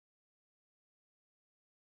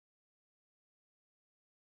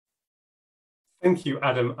Thank you,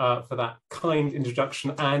 Adam, for that kind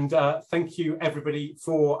introduction, and thank you everybody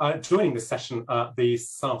for joining this session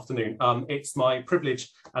this afternoon. It's my privilege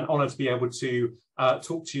and honour to be able to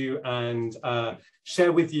talk to you and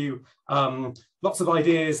share with you lots of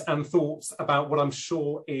ideas and thoughts about what I'm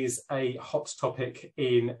sure is a hot topic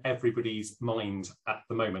in everybody's mind at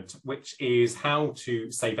the moment, which is how to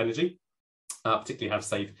save energy, particularly how to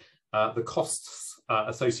save the costs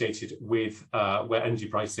associated with where energy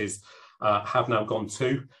prices have now gone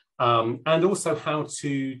to, and also how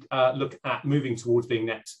to look at moving towards being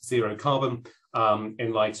net zero carbon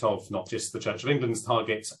in light of not just the Church of England's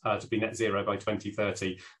target to be net zero by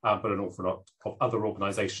 2030, but an awful lot of other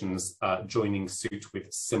organisations joining suit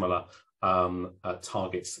with similar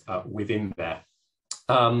targets within there.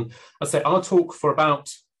 I say I'll talk for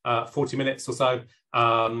about 40 minutes or so,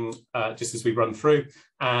 just as we run through,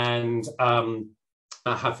 and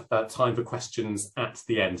have time for questions at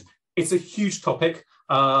the end. It's a huge topic,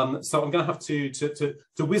 so I'm going to have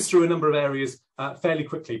to whiz through a number of areas fairly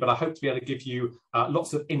quickly, but I hope to be able to give you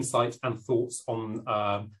lots of insight and thoughts on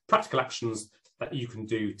practical actions that you can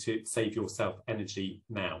do to save yourself energy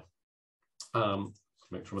now.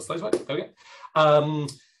 Make sure my slides work. There we go.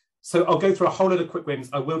 So I'll go through a whole lot of quick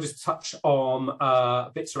wins. I will just touch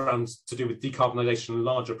on bits around to do with decarbonisation,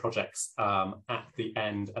 larger projects at the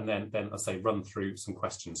end, and then I say run through some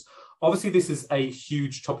questions. Obviously, this is a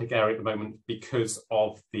huge topic area at the moment because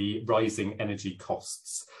of the rising energy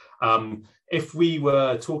costs. If we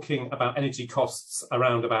were talking about energy costs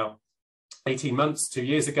around about 18 months, 2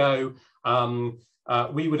 years ago,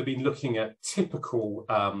 we would have been looking at typical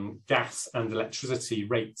gas and electricity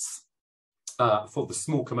rates for the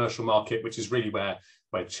small commercial market, which is really where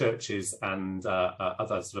churches and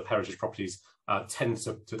other sort of heritage properties tend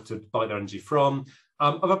to buy their energy from,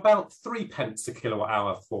 of about 3p a kilowatt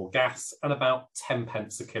hour for gas and about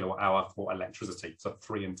 10p a kilowatt hour for electricity, so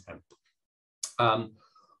 3 and 10.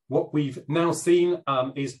 What we've now seen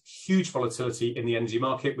is huge volatility in the energy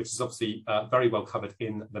market, which is obviously very well covered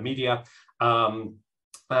in the media.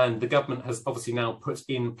 And the government has obviously now put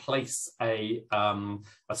in place a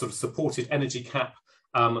sort of supported energy cap,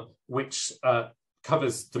 which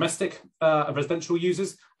covers domestic residential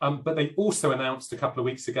users, but they also announced a couple of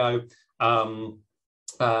weeks ago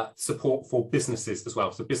support for businesses as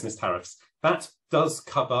well, so business tariffs. That does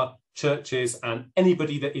cover churches and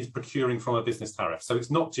anybody that is procuring from a business tariff. So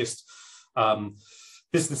it's not just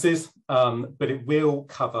businesses, but it will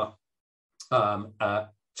cover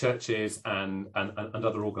churches and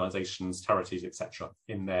other organisations, charities, etc.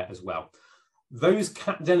 in there as well. Those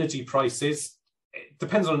capped energy prices, it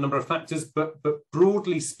depends on a number of factors, but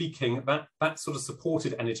broadly speaking, that sort of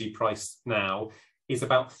supported energy price now is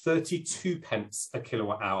about 32p a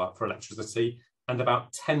kilowatt hour for electricity and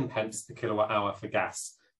about 10p a kilowatt hour for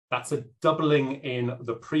gas. That's a doubling in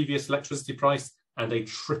the previous electricity price and a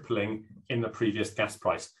tripling in the previous gas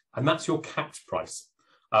price. And that's your capped price.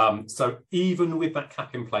 So even with that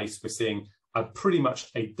cap in place, we're seeing pretty much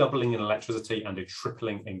a doubling in electricity and a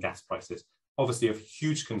tripling in gas prices. Obviously of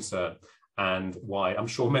huge concern, and why I'm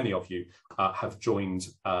sure many of you have joined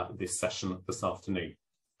this session this afternoon.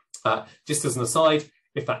 Just as an aside,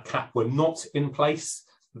 if that cap were not in place,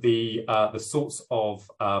 the sorts of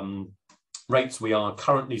rates we are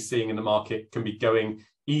currently seeing in the market can be going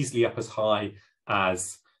easily up as high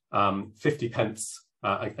as 50p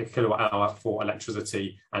a kilowatt hour for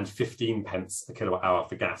electricity and 15p a kilowatt hour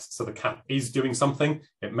for gas. So the cap is doing something.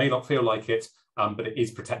 It may not feel like it, but it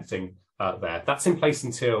is protecting there. That's in place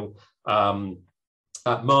until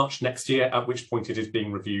March next year, at which point it is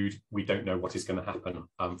being reviewed. We don't know what is going to happen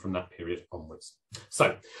from that period onwards.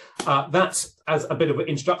 So that as a bit of an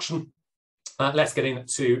introduction, let's get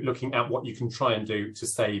into looking at what you can try and do to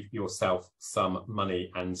save yourself some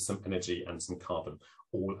money and some energy and some carbon,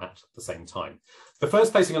 all at the same time. The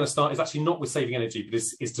first place I'm going to start is actually not with saving energy, but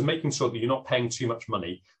is to making sure that you're not paying too much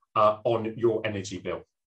money on your energy bill.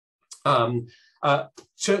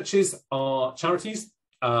 Churches are charities.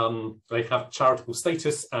 They have charitable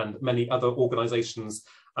status, and many other organisations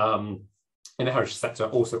in the heritage sector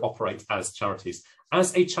also operate as charities.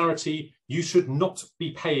 As a charity, you should not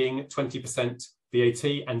be paying 20% VAT,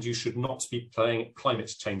 and you should not be paying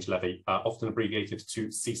climate change levy, often abbreviated to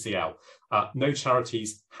CCL. No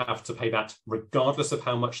charities have to pay that regardless of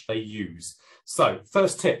how much they use. So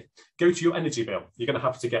first tip, go to your energy bill. You're going to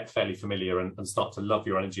have to get fairly familiar and start to love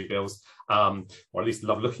your energy bills, or at least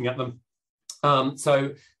love looking at them.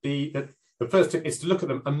 So the first tip is to look at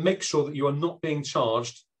them and make sure that you are not being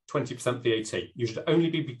charged 20% VAT. You should only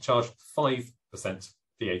be charged 5%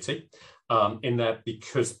 VAT in there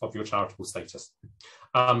because of your charitable status.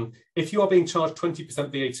 If you are being charged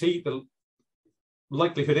 20% VAT,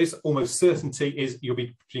 likelihood is, almost certainty is, you'll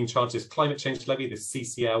be being charged this climate change levy, this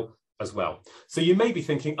CCL, as well. So you may be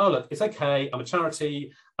thinking, oh, look, it's okay, I'm a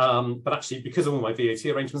charity, but actually because of all my VAT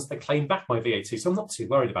arrangements, they claim back my VAT, so I'm not too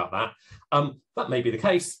worried about that. That may be the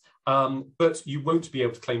case, but you won't be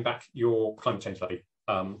able to claim back your climate change levy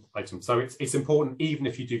item. So it's important, even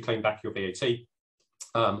if you do claim back your VAT,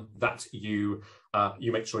 that you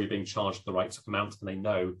make sure you're being charged the right amount, and they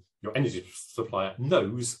know, your energy supplier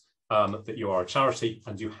knows that you are a charity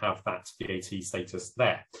and you have that VAT status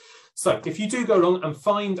there. So if you do go along and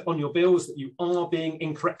find on your bills that you are being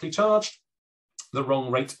incorrectly charged the wrong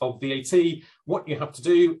rate of VAT, what you have to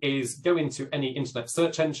do is go into any internet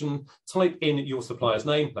search engine, type in your supplier's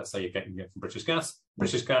name. Let's say you're getting it from British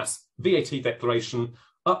Gas, VAT declaration.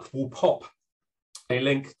 Up will pop a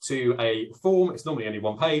link to a form. It's normally only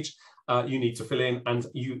one page. You need to fill in, and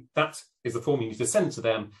that is the form you need to send to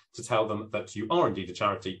them to tell them that you are indeed a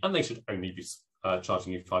charity, and they should only be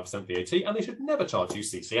charging you 5% VAT, and they should never charge you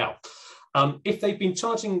CCL. If they've been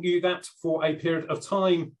charging you that for a period of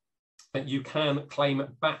time, you can claim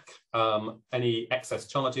back any excess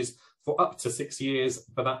charges for up to 6 years,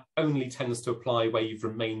 but that only tends to apply where you've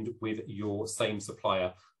remained with your same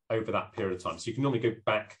supplier over that period of time. So you can normally go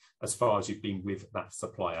back as far as you've been with that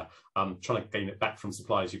supplier. Trying to gain it back from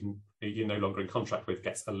suppliers you're no longer in contract with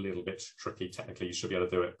gets a little bit tricky. Technically, you should be able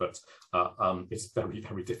to do it, but it's very,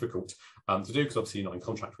 very difficult to do because obviously you're not in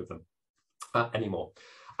contract with them anymore.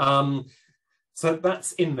 So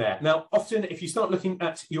that's in there. Now, often if you start looking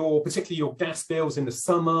at particularly your gas bills in the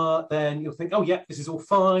summer, then you'll think, oh yeah, this is all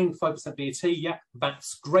fine, 5% VAT, yeah,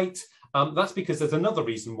 that's great. That's because there's another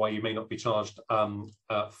reason why you may not be charged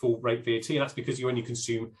full rate VAT, and that's because you only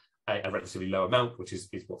consume a relatively low amount, which is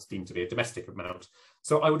what's deemed to be a domestic amount.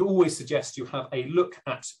 So I would always suggest you have a look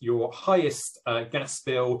at your highest gas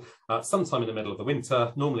bill sometime in the middle of the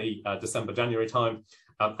winter, normally December, January time,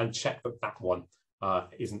 and check that one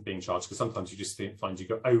isn't being charged, because sometimes you just find you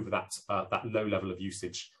go over that low level of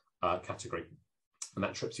usage category, and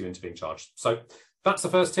that trips you into being charged. So that's the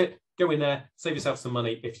first tip. Go in there, save yourself some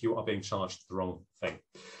money if you are being charged the wrong thing.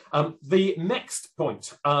 The next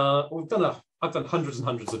point, I've done hundreds and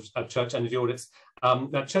hundreds of church energy audits.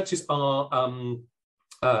 Now, churches are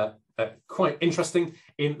quite interesting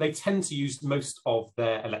in they tend to use most of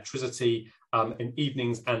their electricity in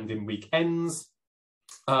evenings and in weekends,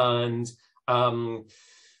 and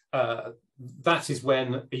that is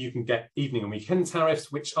when you can get evening and weekend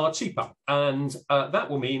tariffs, which are cheaper, and that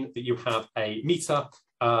will mean that you have a meter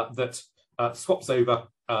that swaps over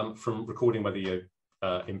from recording whether you're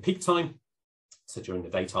in peak time, so during the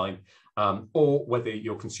daytime, or whether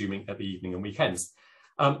you're consuming at the evening and weekends.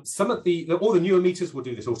 All the newer meters will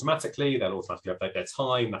do this automatically. They'll automatically update their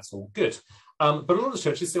time. That's all good. But a lot of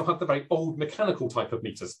churches still have the very old mechanical type of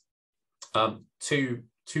meters.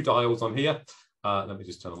 Two dials on here. Let me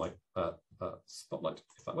just turn on my spotlight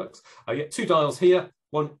if that works. Yeah, 2 dials here,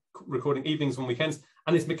 one recording evenings and weekends,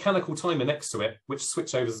 and this mechanical timer next to it, which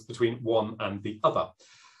switch overs between one and the other.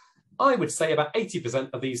 I would say about 80%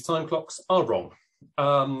 of these time clocks are wrong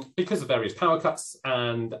because of various power cuts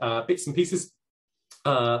and bits and pieces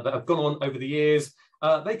that have gone on over the years.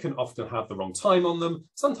 They can often have the wrong time on them.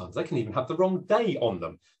 Sometimes they can even have the wrong day on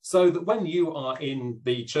them. So that when you are in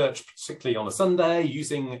the church, particularly on a Sunday,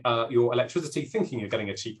 using your electricity, thinking you're getting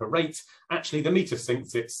a cheaper rate, actually the meter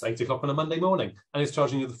thinks it's 8 o'clock on a Monday morning and is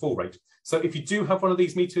charging you the full rate. So if you do have one of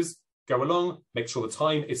these meters, go along, make sure the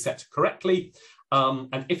time is set correctly.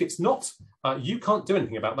 And if it's not, you can't do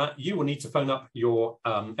anything about that. You will need to phone up your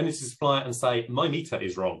energy supplier and say, my meter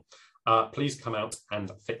is wrong. Please come out and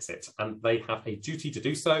fix it. And they have a duty to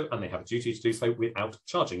do so, and they have a duty to do so without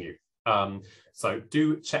charging you. So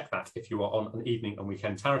do check that if you are on an evening and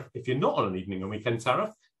weekend tariff. If you're not on an evening and weekend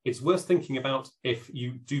tariff, it's worth thinking about if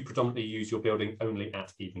you do predominantly use your building only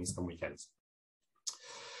at evenings and weekends.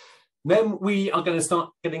 Then we are going to start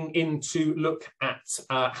getting into look at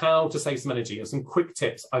how to save some energy and some quick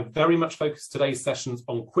tips. I've very much focused today's sessions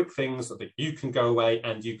on quick things that you can go away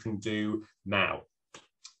and you can do now.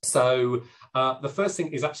 So the first thing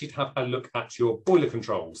is actually to have a look at your boiler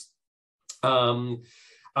controls.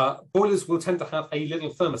 Boilers will tend to have a little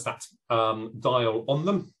thermostat dial on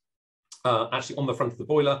them, actually on the front of the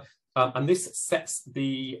boiler, and this sets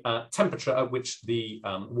the temperature at which the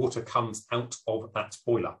water comes out of that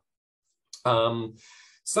boiler.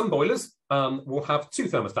 Some boilers will have 2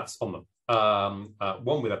 thermostats on them,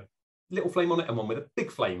 one with a little flame on it and one with a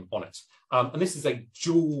big flame on it. And this is a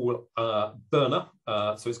dual burner,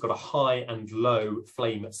 so it's got a high and low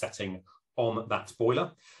flame setting on that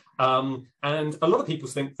boiler. And a lot of people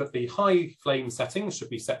think that the high flame setting should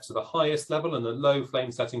be set to the highest level and the low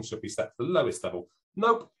flame setting should be set to the lowest level.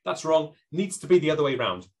 Nope, that's wrong. Needs to be the other way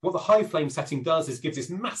around. What the high flame setting does is gives this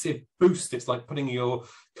massive boost. It's like putting your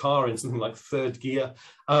car in something like third gear.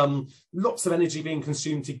 Lots of energy being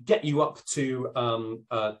consumed to get you up to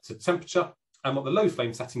temperature. And what the low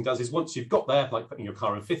flame setting does is once you've got there, like putting your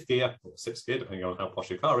car in fifth gear or sixth gear, depending on how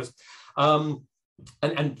posh your car is,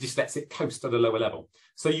 and just lets it coast at a lower level.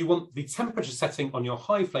 So you want the temperature setting on your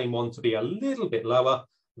high flame one to be a little bit lower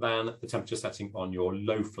than the temperature setting on your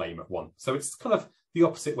low flame one. So it's kind of the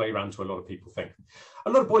opposite way around to a lot of people think.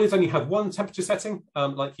 A lot of boilers only have one temperature setting,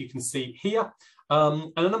 like you can see here,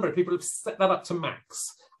 and a number of people have set that up to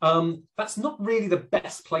max. That's not really the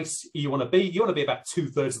best place you want to be. You want to be about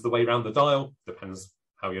 2/3 of the way around the dial, depends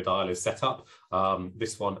how your dial is set up.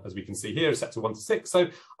 This one, as we can see here, is set to 1 to 6. So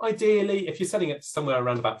ideally, if you're setting it somewhere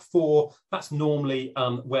around about 4, that's normally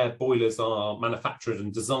where boilers are manufactured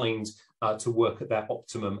and designed to work at their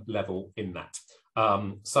optimum level in that.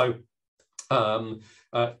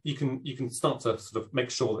 You can start to sort of make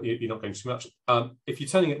sure that you're not going too much. If you're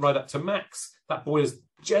turning it right up to max, that boiler's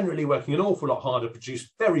generally working an awful lot harder,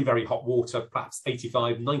 produce very, very hot water, perhaps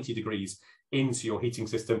 85, 90 degrees into your heating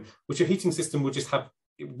system, which your heating system will just have,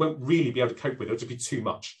 it won't really be able to cope with. It'll just be too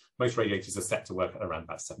much. Most radiators are set to work at around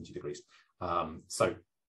about 70 degrees. So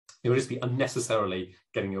it will just be unnecessarily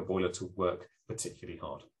getting your boiler to work particularly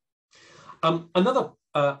hard. Another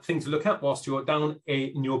thing to look at whilst you're down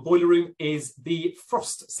in your boiler room is the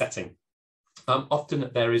frost setting.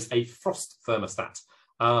 Often there is a frost thermostat.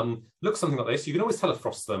 Looks something like this. You can always tell a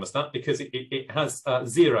frost thermostat because it has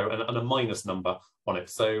 0 and a minus number on it.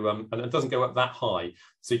 So and it doesn't go up that high.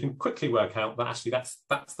 So you can quickly work out that actually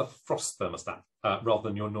that's the frost thermostat rather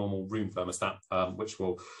than your normal room thermostat, which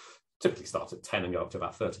will typically start at 10 and go up to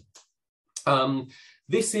about 30.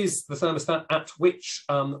 This is the thermostat at which,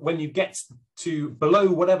 when you get to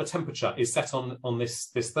below whatever temperature is set on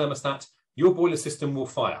this thermostat, your boiler system will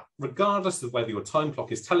fire, regardless of whether your time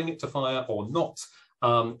clock is telling it to fire or not.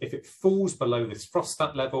 If it falls below this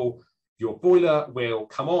frostat level, your boiler will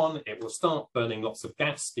come on, it will start burning lots of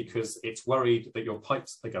gas because it's worried that your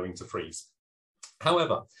pipes are going to freeze.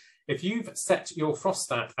 However, if you've set your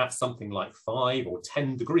frostat at something like 5 or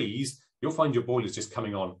 10 degrees, you'll find your boiler's just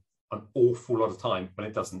coming on an awful lot of time when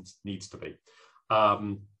it doesn't need to be.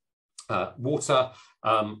 Water,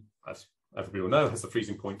 as everybody will know, has the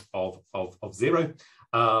freezing point of 0.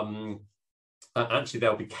 Actually,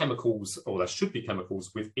 there'll be chemicals, or there should be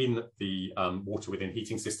chemicals within the water within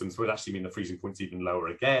heating systems, which would actually mean the freezing point's even lower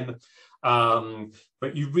again.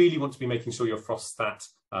 But you really want to be making sure your frostat,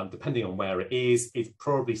 depending on where it is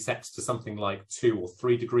probably set to something like 2 or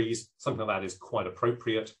 3 degrees. Something like that is quite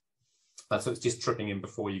appropriate. So it's just tripping in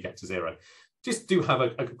before you get to 0. Just do have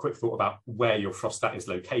a quick thought about where your frostat is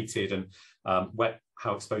located and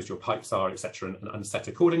how exposed your pipes are, etc., and set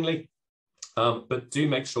accordingly. But do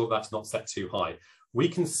make sure that's not set too high. We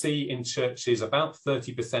can see in churches about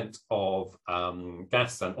 30% of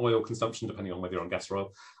gas and oil consumption, depending on whether you're on gas or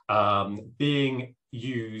oil, being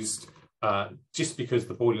used just because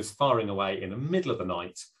the boiler's firing away in the middle of the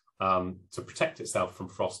night to protect itself from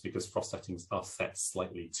frost, because frost settings are set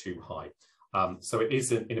slightly too high. So it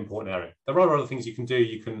is an important area. There are other things you can do.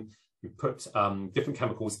 You can put different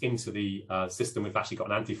chemicals into the system. We've actually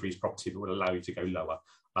got an antifreeze property that will allow you to go lower.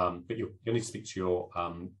 But you'll need to speak to your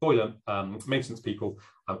boiler maintenance people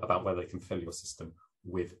about whether they can fill your system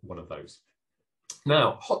with one of those.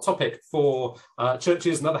 Now, hot topic for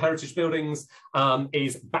churches and other heritage buildings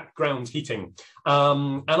is background heating.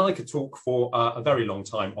 And I could talk for a very long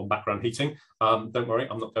time on background heating. Don't worry,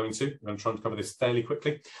 I'm not going to. I'm going to try and cover this fairly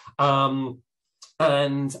quickly.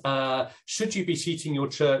 Should you be heating your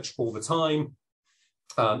church all the time?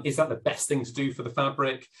 Is that the best thing to do for the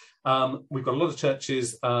fabric? We've got a lot of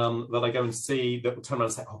churches that I go and see that will turn around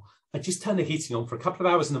and say, oh, I just turn the heating on for a couple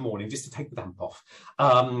of hours in the morning just to take the damp off.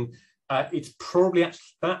 It's probably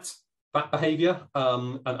actually that behaviour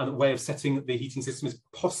and a way of setting the heating system is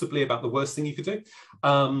possibly about the worst thing you could do.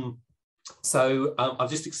 I'll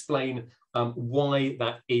just explain why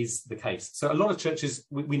that is the case. So a lot of churches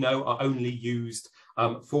we know are only used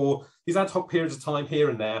for these ad hoc periods of time here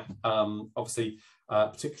and there, obviously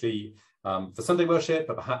particularly for Sunday worship,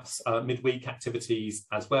 but perhaps midweek activities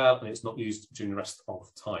as well, and it's not used during the rest of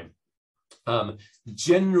the time.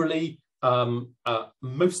 Generally,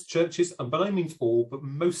 most churches, and by no means all, but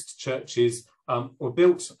most churches were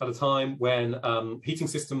built at a time when heating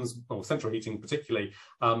systems, or central heating particularly,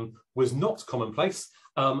 was not commonplace,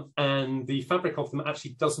 and the fabric of them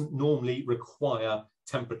actually doesn't normally require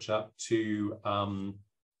temperature to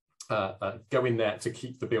go in there to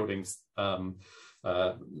keep the buildings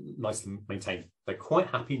nice and maintained. They're quite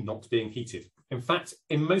happy not being heated. In fact,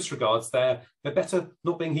 in most regards, they're better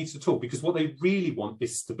not being heated at all, because what they really want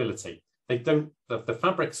is stability. They don't, the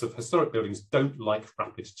fabrics of historic buildings don't like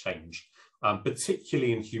rapid change,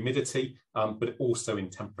 particularly in humidity, but also in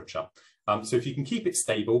temperature. So if you can keep it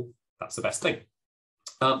stable, that's the best thing.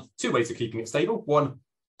 Two ways of keeping it stable. One,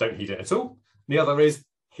 don't heat it at all. The other is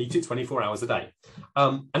heat it 24 hours a day.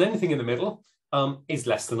 And anything in the middle is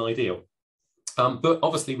less than ideal. But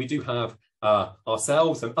obviously we do have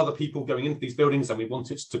ourselves and other people going into these buildings, and we want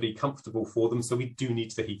it to be comfortable for them, so we do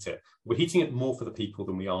need to heat it. We're heating it more for the people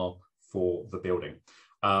than we are for the building,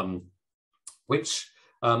 which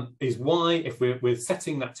is why if we're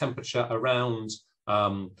setting that temperature around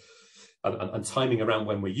and timing around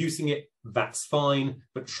when we're using it, that's fine,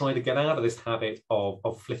 but try to get out of this habit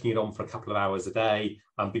of flicking it on for a couple of hours a day,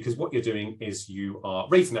 because what you're doing is you are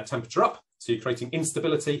raising that temperature up, so you're creating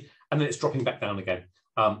instability, and then it's dropping back down again.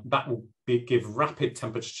 That will give rapid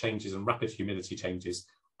temperature changes and rapid humidity changes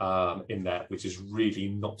in there, which is really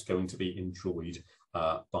not going to be enjoyed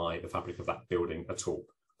by the fabric of that building at all.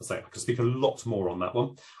 So I could speak a lot more on that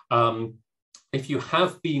one. If you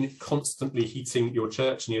have been constantly heating your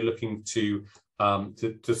church and you're looking to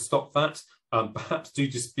stop that, perhaps do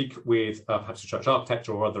just speak with perhaps a church architect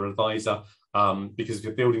or other advisor, because if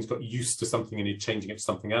your building's got used to something and you're changing it to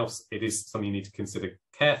something else, it is something you need to consider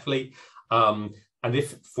carefully. And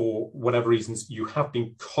if for whatever reasons you have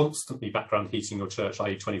been constantly background heating your church,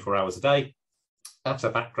 i.e. 24 hours a day at a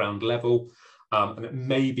background level, and it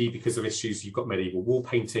may be because of issues, you've got medieval wall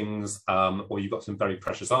paintings, or you've got some very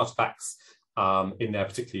precious artifacts in there,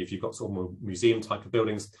 particularly if you've got sort of museum type of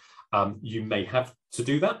buildings, you may have to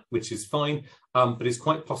do that, which is fine, but it's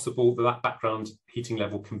quite possible that that background heating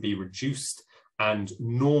level can be reduced. And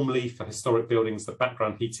normally for historic buildings, the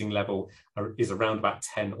background heating level is around about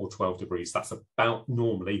 10 or 12 degrees. That's about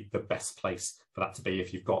normally the best place for that to be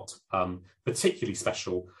if you've got particularly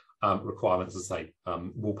special requirements. As I say,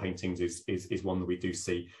 wall paintings is one that we do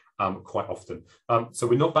see quite often. So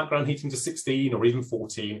we're not background heating to 16 or even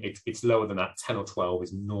 14. It's lower than that. 10 or 12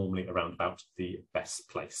 is normally around about the best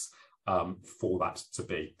place for that to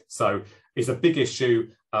be. So it's a big issue,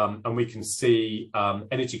 and we can see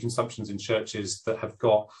energy consumptions in churches that have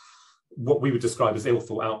got what we would describe as ill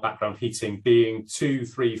thought out background heating being 2,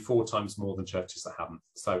 3, 4 times more than churches that haven't.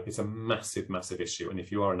 So it's a massive, massive issue. And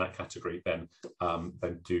if you are in that category, then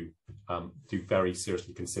do very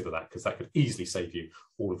seriously consider that, because that could easily save you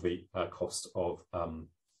all of the cost of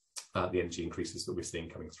the energy increases that we're seeing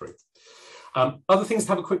coming through. Other things to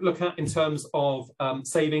have a quick look at in terms of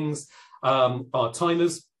savings are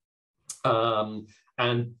timers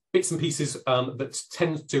and bits and pieces that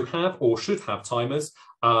tend to have or should have timers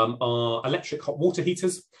are electric hot water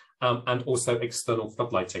heaters and also external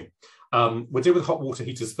floodlighting. We'll deal with hot water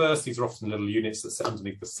heaters first. These are often little units that sit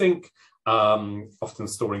underneath the sink, often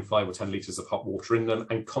storing 5 or 10 litres of hot water in them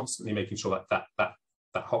and constantly making sure that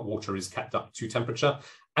hot water is kept up to temperature.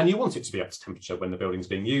 And you want it to be up to temperature when the building's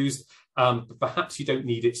being used, but perhaps you don't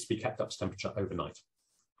need it to be kept up to temperature overnight.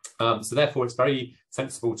 So therefore, it's very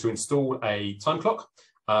sensible to install a time clock.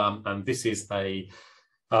 And this is a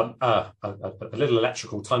little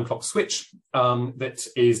electrical time clock switch that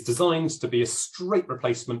is designed to be a straight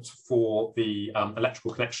replacement for the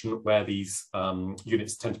electrical connection where these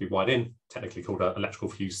units tend to be wired in, technically called an electrical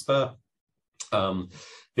fuse spur.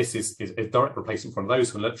 This is a direct replacement for one of those,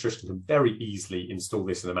 so an electrician can very easily install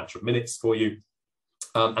this in a matter of minutes for you.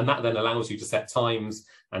 And that then allows you to set times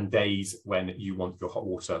and days when you want your hot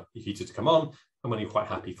water heater to come on and when you're quite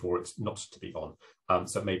happy for it not to be on.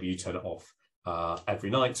 So maybe you turn it off every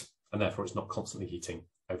night, and therefore it's not constantly heating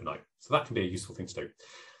overnight. So that can be a useful thing to do.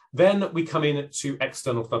 Then we come in to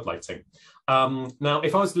external floodlighting. Now,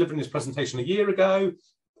 if I was delivering this presentation a year ago,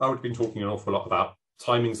 I would have been talking an awful lot about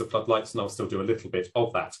timings of floodlights, and I'll still do a little bit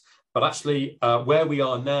of that. But actually, where we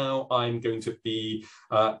are now, I'm going to be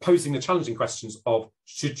posing the challenging questions of,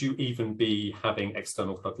 should you even be having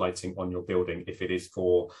external floodlighting on your building if it is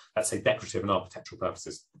for, let's say, decorative and architectural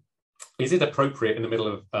purposes? Is it appropriate in the middle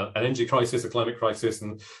of an energy crisis, a climate crisis,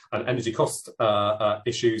 and energy cost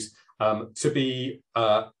issues to be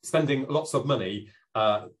spending lots of money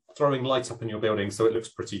throwing light up in your building so it looks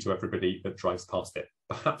pretty to everybody that drives past it?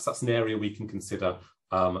 Perhaps that's an area we can consider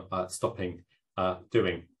stopping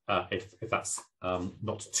doing if that's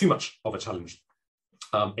not too much of a challenge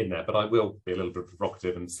in there. But I will be a little bit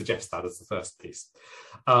provocative and suggest that as the first piece.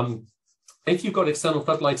 If you've got external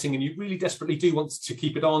floodlighting and you really desperately do want to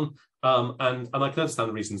keep it on, and I can understand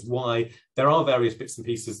the reasons why, there are various bits and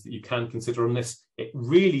pieces that you can consider on this. It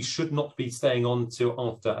really should not be staying on till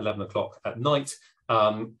after 11 o'clock at night.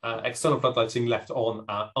 External floodlighting left on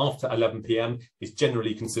after 11 p.m. is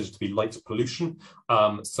generally considered to be light pollution.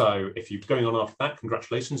 So if you're going on after that,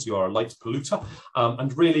 congratulations, you are a light polluter.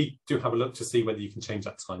 And really do have a look to see whether you can change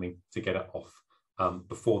that timing to get it off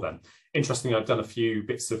before then. Interestingly, I've done a few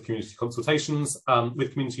bits of community consultations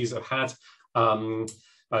with communities that have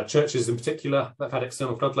had churches in particular that have had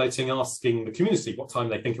external floodlighting, asking the community what time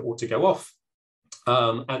they think it ought to go off.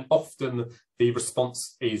 And often the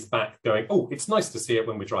response is back going, oh, it's nice to see it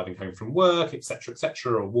when we're driving home from work, etc.,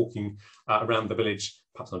 or walking around the village,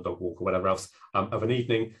 perhaps on a dog walk or whatever else, of an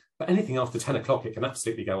evening. But anything after 10 o'clock, it can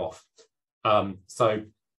absolutely go off. So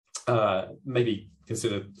maybe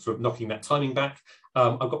consider sort of knocking that timing back.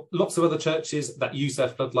 I've got lots of other churches that use their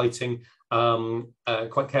floodlighting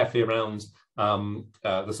quite carefully around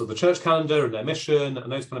the sort of the church calendar and their mission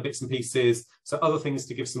and those kind of bits and pieces. So other things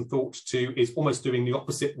to give some thought to is almost doing the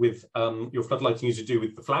opposite with your floodlighting as you do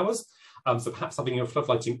with the flowers. So perhaps having your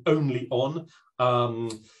floodlighting only on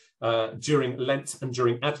during Lent and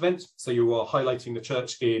during Advent. So you are highlighting the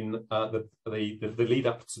church in the lead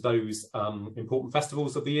up to those important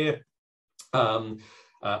festivals of the year.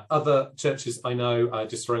 Other churches I know,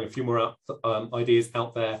 just throwing a few more ideas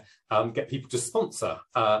out there, get people to sponsor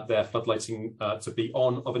their floodlighting to be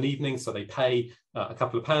on of an evening. So they pay a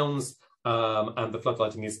couple of pounds and the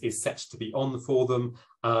floodlighting is set to be on for them.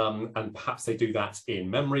 And perhaps they do that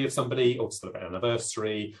in memory of somebody or to celebrate an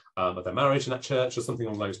anniversary of their marriage in that church or something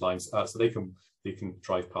along those lines. So they can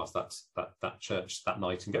drive past that church that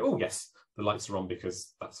night and go, oh yes, the lights are on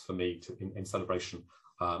because that's for me in celebration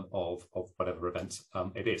of whatever event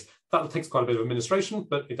it is. That takes quite a bit of administration,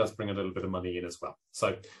 but it does bring a little bit of money in as well.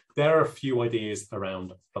 So there are a few ideas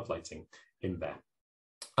around floodlighting in there.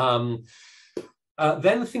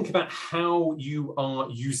 Then think about how you are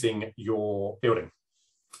using your building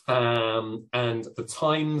and the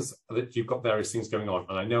times that you've got various things going on.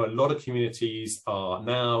 And I know a lot of communities are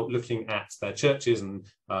now looking at their churches and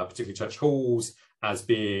particularly church halls as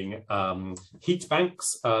being heat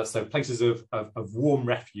banks, so places of warm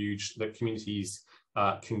refuge that communities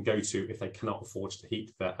can go to if they cannot afford to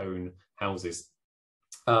heat their own houses,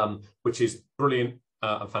 which is brilliant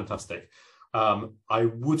and fantastic. I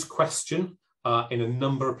would question in a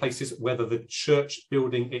number of places whether the church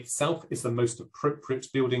building itself is the most appropriate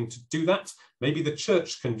building to do that. Maybe the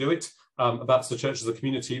church can do it. That's the church as a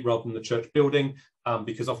community rather than the church building,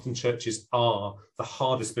 because often churches are the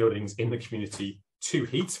hardest buildings in the community to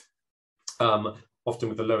heat, often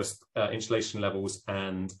with the lowest insulation levels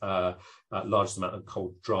and largest amount of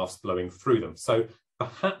cold drafts blowing through them. So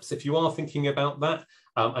perhaps if you are thinking about that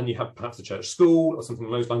and you have perhaps a church school or something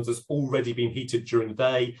along those lines that's already been heated during the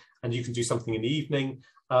day and you can do something in the evening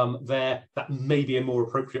there, that may be a more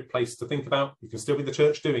appropriate place to think about. You can still be the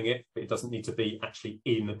church doing it, but it doesn't need to be actually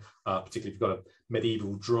in, particularly if you've got a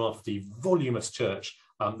medieval, drafty, voluminous church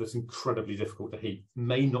that's incredibly difficult to heat.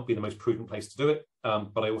 May not be the most prudent place to do it,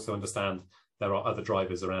 but I also understand there are other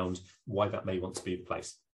drivers around why that may want to be the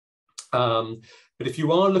place. But if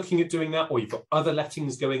you are looking at doing that, or you've got other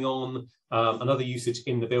lettings going on and other usage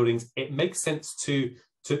in the buildings, it makes sense to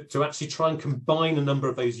actually try and combine a number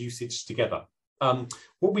of those usage together.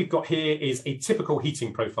 What we've got here is a typical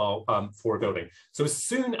heating profile for a building. So as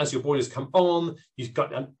soon as your boilers come on, you've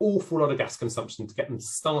got an awful lot of gas consumption to get them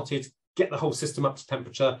started, get the whole system up to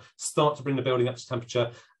temperature, start to bring the building up to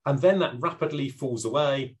temperature, and then that rapidly falls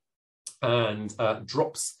away and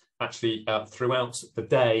drops actually throughout the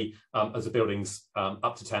day as the building's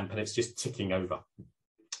up to temp, and it's just ticking over.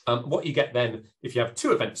 What you get then, if you have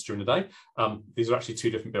two events during the day, these are actually two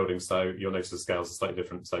different buildings, so you'll notice the scales are slightly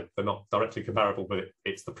different, so they're not directly comparable, but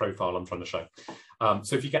it's the profile I'm trying to show.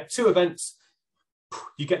 So if you get two events,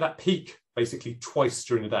 you get that peak basically twice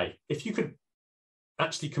during the day. If you could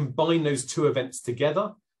actually combine those two events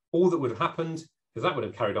together, all that would have happened is that would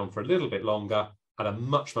have carried on for a little bit longer at a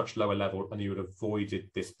much, much lower level, and you would have avoided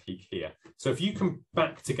this peak here. So if you can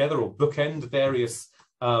back together or bookend various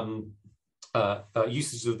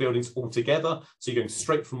usages of the buildings all together, so you're going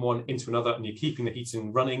straight from one into another and you're keeping the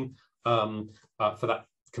heating running for that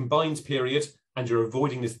combined period, and you're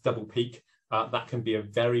avoiding this double peak, that can be a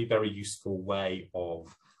very, very useful way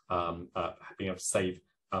of being able to save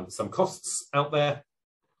some costs out there.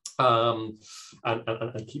 And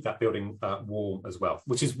keep that building warm as well,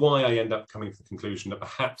 which is why I end up coming to the conclusion that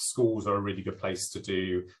perhaps schools are a really good place to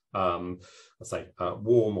do, let's say,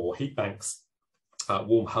 warm or heat banks,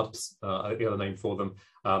 warm hubs, the other name for them,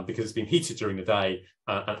 because it's been heated during the day,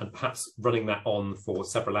 and perhaps running that on for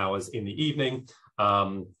several hours in the evening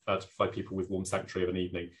to provide people with warm sanctuary of an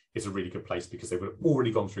evening is a really good place, because they've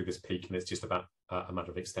already gone through this peak, and it's just about a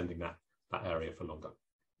matter of extending that area for longer.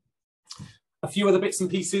 A few other bits and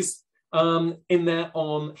pieces in there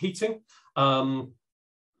on heating.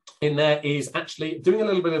 In there is actually doing a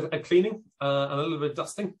little bit of a cleaning and a little bit of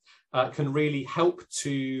dusting can really help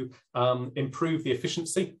to improve the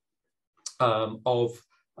efficiency of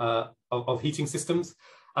heating systems.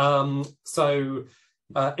 If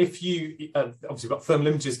you obviously got thermal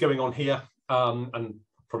images going on here, and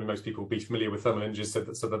probably most people will be familiar with thermal images, so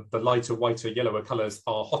the lighter, whiter, yellower colours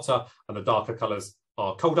are hotter and the darker colours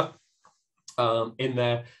are colder in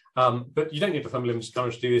there. But you don't need a thermal image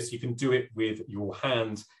camera to do this. You can do it with your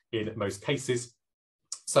hand in most cases.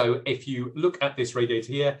 So if you look at this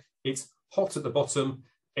radiator here, it's hot at the bottom,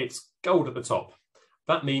 it's cold at the top.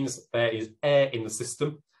 That means there is air in the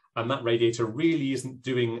system, and that radiator really isn't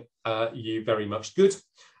doing you very much good.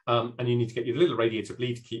 And you need to get your little radiator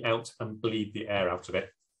bleed key out and bleed the air out of it.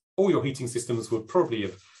 All your heating systems would probably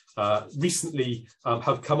have recently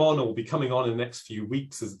have come on or will be coming on in the next few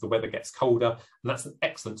weeks as the weather gets colder. And that's an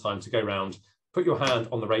excellent time to go around, put your hand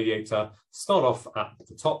on the radiator, start off at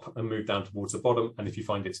the top and move down towards the bottom. And if you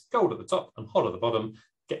find it's cold at the top and hot at the bottom,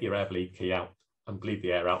 get your air bleed key out and bleed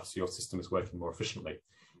the air out so your system is working more efficiently.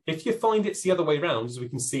 If you find it's the other way around, as we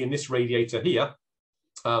can see in this radiator here,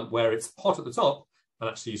 where it's hot at the top, and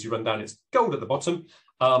actually as you run down, it's cold at the bottom,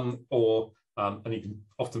 and you can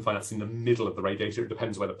often find that's in the middle of the radiator. It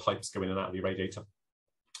depends where the pipes go in and out of the radiator.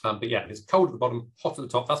 But yeah, it's cold at the bottom, hot at the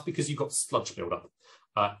top. That's because you've got sludge buildup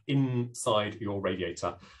inside your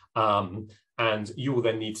radiator. And you will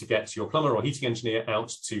then need to get your plumber or heating engineer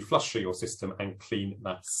out to flush through your system and clean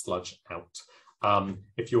that sludge out.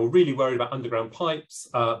 If you're really worried about underground pipes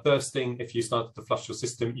bursting, if you start to flush your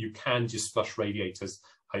system, you can just flush radiators.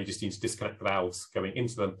 You just need to disconnect the valves going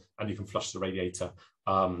into them, and you can flush the radiator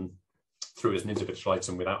through as an individual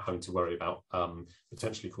item without having to worry about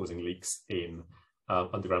potentially causing leaks in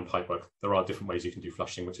underground pipework. There are different ways you can do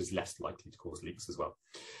flushing, which is less likely to cause leaks as well.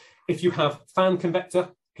 If you have fan convector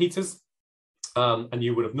heaters, and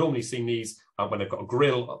you would have normally seen these when they've got a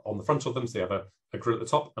grill on the front of them, so you have a grill at the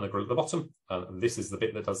top and a grill at the bottom, and this is the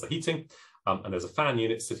bit that does the heating, and there's a fan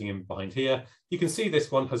unit sitting in behind here. You can see this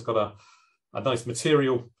one has got a nice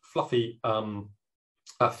material, fluffy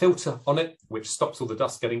filter on it, which stops all the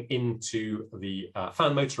dust getting into the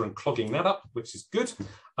fan motor and clogging that up, which is good.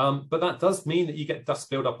 But that does mean that you get dust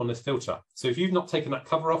build up on this filter. So if you've not taken that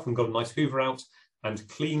cover off and got a nice hoover out and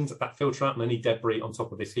cleaned that filter out and any debris on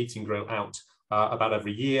top of this heating grill out about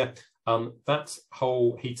every year, that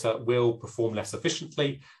whole heater will perform less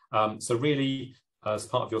efficiently. So really, as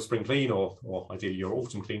part of your spring clean, or ideally your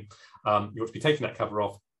autumn clean, you ought to be taking that cover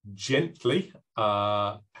off, gently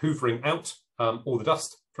hoovering out all the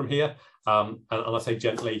dust from here. And I say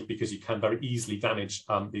gently because you can very easily damage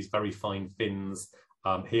these very fine fins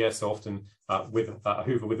here. So often with a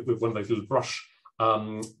hoover with one of those little brush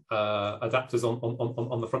adapters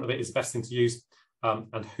on the front of it is the best thing to use.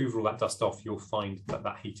 And hoover all that dust off, you'll find that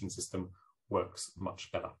that heating system works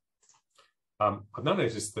much better. I've now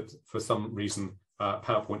noticed that for some reason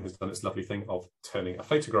PowerPoint has done its lovely thing of turning a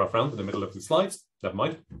photograph around in the middle of the slides. Never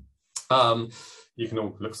mind. You can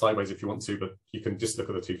all look sideways if you want to, but you can just look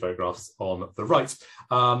at the two photographs on the right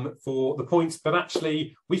for the point that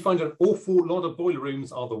actually we find an awful lot of boiler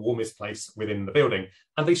rooms are the warmest place within the building,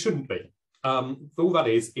 and they shouldn't be. All that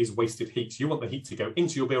is wasted heat. You want the heat to go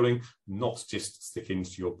into your building, not just stick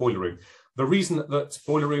into your boiler room. The reason that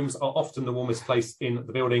boiler rooms are often the warmest place in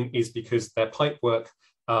the building is because their pipework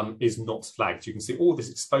is not flagged. You can see all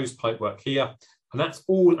this exposed pipework here, and that's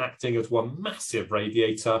all acting as one massive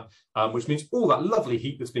radiator, which means all that lovely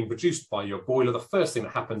heat that's being produced by your boiler, the first thing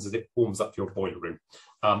that happens is it warms up your boiler room,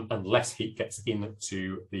 and less heat gets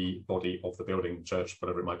into the body of the building, church,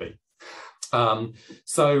 whatever it might be. A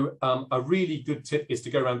really good tip is to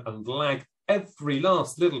go around and lag every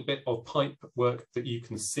last little bit of pipe work that you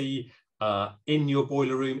can see in your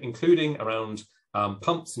boiler room, including around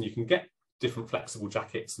pumps, and you can get different flexible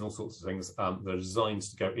jackets and all sorts of things that are designed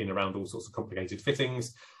to go in around all sorts of complicated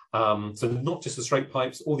fittings. So not just the straight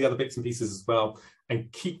pipes, all the other bits and pieces as well,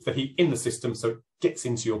 and keep the heat in the system so it gets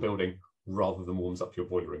into your building rather than warms up your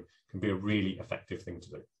boiler room. Can be a really effective thing to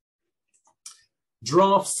do.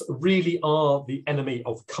 Drafts really are the enemy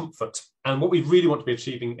of comfort. And what we really want to be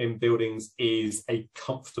achieving in buildings is a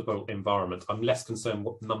comfortable environment. I'm less concerned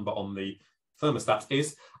what number on the thermostat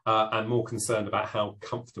is and more concerned about how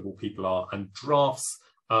comfortable people are. And drafts,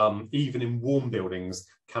 even in warm buildings,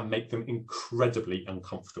 can make them incredibly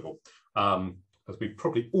uncomfortable. As we've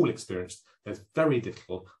probably all experienced, there's very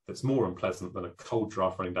little that's more unpleasant than a cold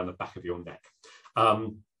draft running down the back of your neck.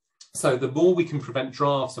 So the more we can prevent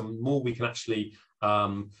drafts and the more we can actually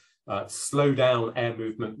slow down air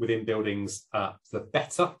movement within buildings, the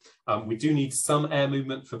better. We do need some air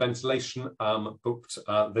movement for ventilation,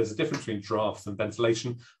 but there's a difference between drafts and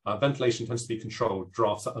ventilation. Ventilation tends to be controlled,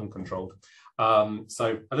 drafts are uncontrolled.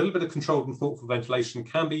 So a little bit of controlled and thoughtful ventilation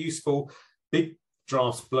can be useful. Big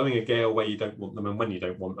drafts blowing a gale where you don't want them and when you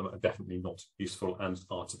don't want them are definitely not useful and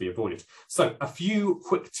are to be avoided. So a few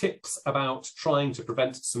quick tips about trying to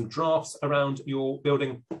prevent some drafts around your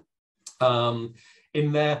building.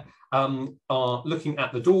 In there are looking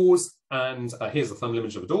at the doors, and here's a thermal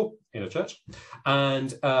image of a door in a church,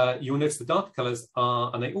 and you'll notice the darker colours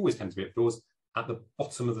are, and they always tend to be at the doors, at the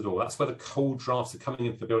bottom of the door. That's where the cold drafts are coming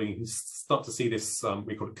into the building. You can start to see this,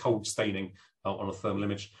 we call it cold staining on a thermal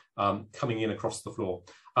image, coming in across the floor.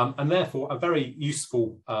 And therefore, a very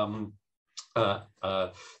useful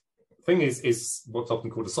thing is what's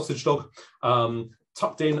often called a sausage dog,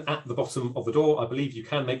 tucked in at the bottom of the door. I believe you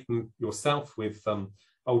can make them yourself with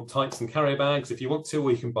old tights and carrier bags if you want to,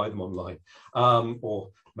 or you can buy them online,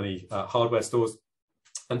 or many hardware stores,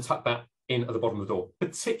 and tuck that in at the bottom of the door,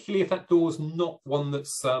 particularly if that door's not one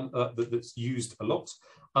that's that's used a lot.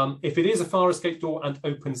 If it is a fire escape door and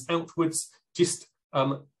opens outwards, just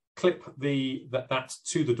clip that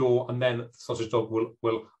to the door, and then the sausage dog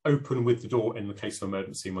will open with the door in the case of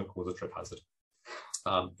emergency and won't cause a trip hazard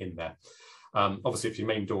in there. Obviously, if your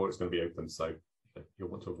main door is going to be open, so you'll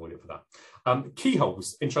want to avoid it for that.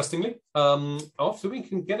 Keyholes, interestingly, often we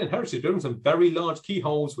can get inherited buildings and very large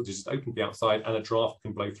keyholes, which is just open to the outside, and a draft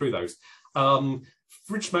can blow through those.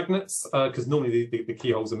 Fridge magnets, because normally the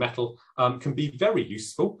keyholes are metal, can be very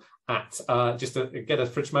useful at just get a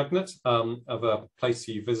fridge magnet of a place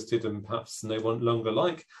you visited and perhaps no one longer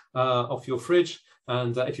like off your fridge,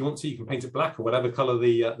 and if you want to, you can paint it black or whatever colour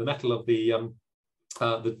the metal of the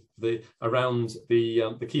around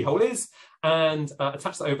the keyhole is, and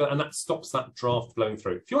attach that over, and that stops that draft blowing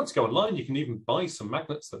through. If you want to go online, you can even buy some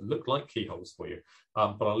magnets that look like keyholes for you,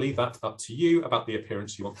 but I'll leave that up to you about the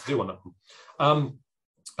appearance you want to do on that one.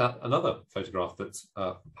 Another photograph that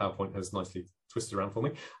PowerPoint has nicely twisted around for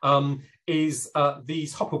me is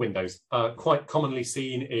these hopper windows, quite commonly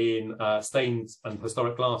seen in stained and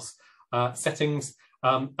historic glass settings,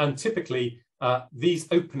 and typically these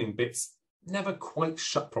opening bits never quite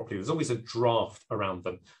shut properly. There's always a draft around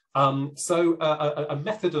them. So a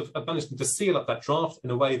method of managing to seal up that draft in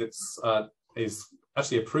a way that's is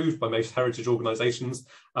actually approved by most heritage organisations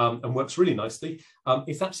and works really nicely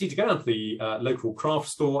is actually to go down to the local craft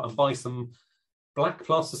store and buy some black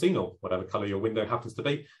plasticine, or whatever colour your window happens to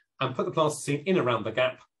be, and put the plasticine in around the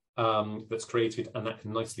gap that's created, and that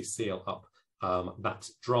can nicely seal up that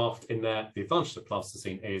draft in there. The advantage of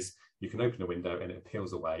plasticine is you can open a window and it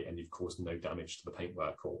peels away and you've caused no damage to the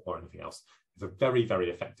paintwork or anything else. It's a very, very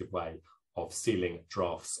effective way of sealing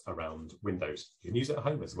drafts around windows. You can use it at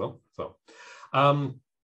home as well.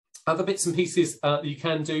 Other bits and pieces that you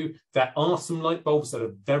can do, there are some light bulbs that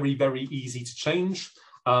are very, very easy to change,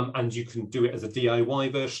 and you can do it as a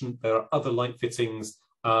DIY version. There are other light fittings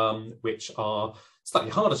which are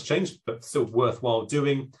slightly harder to change, but still worthwhile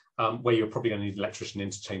doing, where you're probably going to need an electrician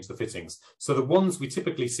in to change the fittings. So the ones we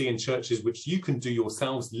typically see in churches, which you can do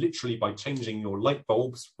yourselves literally by changing your light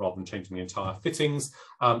bulbs rather than changing the entire fittings,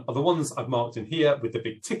 are the ones I've marked in here with the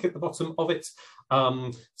big tick at the bottom of it.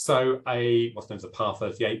 So what's known as a PAR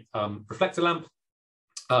 38 reflector lamp.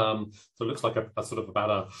 So it looks like a sort of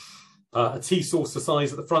about a tea saucer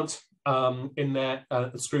size at the front. In there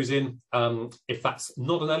that screws in. If that's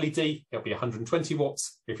not an LED, it'll be 120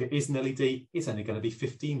 watts. If it is an LED, it's only going to be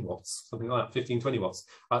 15 watts, something like that, 15, 20 watts.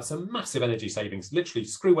 So massive energy savings. Literally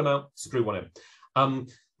screw one out, screw one in.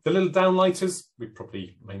 The little downlighters, we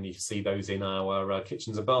probably mainly see those in our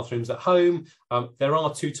kitchens and bathrooms at home. There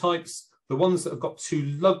are two types. The ones that have got two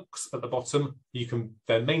lugs at the bottom,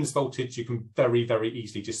 they're mains voltage. You can very, very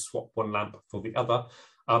easily just swap one lamp for the other.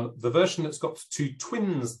 The version that's got two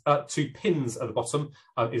pins at the bottom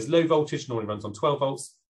is low voltage, normally runs on 12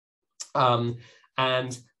 volts.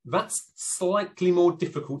 And that's slightly more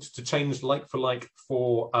difficult to change like for like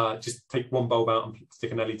for just take one bulb out and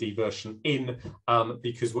stick an LED version in,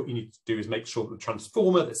 because what you need to do is make sure that the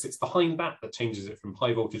transformer that sits behind that changes it from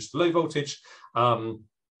high voltage to low voltage,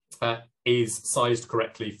 is sized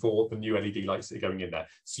correctly for the new LED lights that are going in there.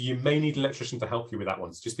 So you may need an electrician to help you with that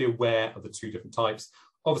one. So just be aware of the two different types.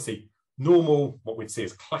 Obviously, normal, what we'd see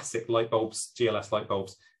is classic light bulbs, GLS light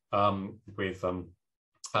bulbs, with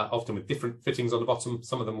often with different fittings on the bottom.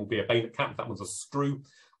 Some of them will be a bayonet cap. That one's a screw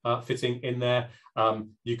fitting in there.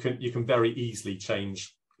 You can very easily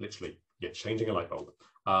change, literally, changing a light bulb.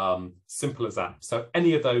 Simple as that. So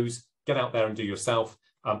any of those, get out there and do yourself.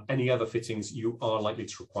 Any other fittings, you are likely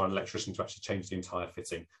to require an electrician to actually change the entire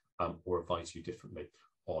fitting. or advise you differently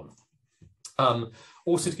on.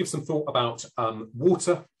 Also, to give some thought about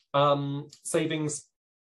water savings.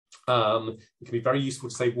 It can be very useful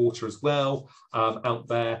to save water as well out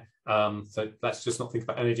there. So let's just not think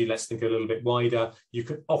about energy, let's think a little bit wider. You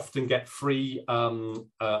can often get free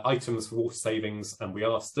items for water savings, and we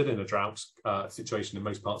are still in a drought situation in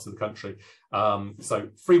most parts of the country. So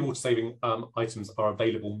free water saving items are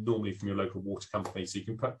available normally from your local water company. So you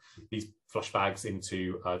can put these flush bags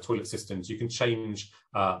into toilet systems. You can change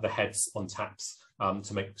the heads on taps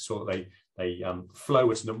to make sure that they flow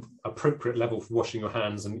at an appropriate level for washing your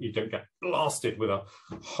hands, and you don't get blasted with a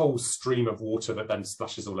whole stream of water that then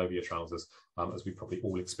splashes all over your trousers, as we probably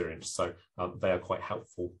all experienced. So they are quite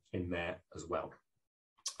helpful in there as well.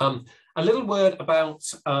 A little word about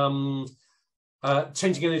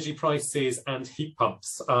changing energy prices and heat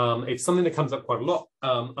pumps. It's something that comes up quite a lot.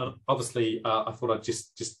 And obviously, I thought I'd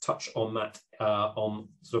just touch on that, on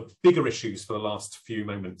sort of bigger issues for the last few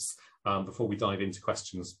moments before we dive into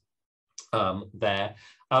questions there.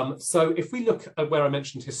 So if we look at where I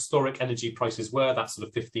mentioned historic energy prices were, that's sort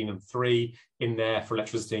of 15 and 3 in there for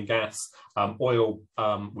electricity and gas. Oil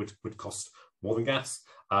would cost more than gas.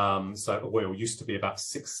 So oil used to be about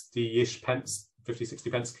 60-ish pence, 50, 60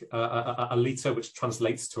 pence a litre, which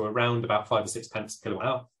translates to around about 5 or 6 pence a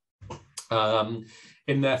kilowatt hour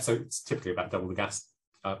in there. So it's typically about double the gas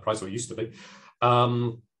price, or it used to be.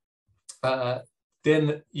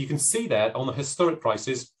 Then you can see there on the historic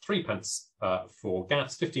prices, 3 pence for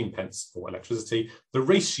gas, 15 pence for electricity. The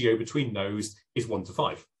ratio between those is 1 to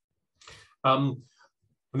 5. And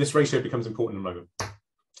this ratio becomes important in a moment.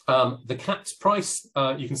 The capped price,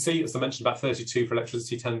 you can see, as I mentioned, about 32 for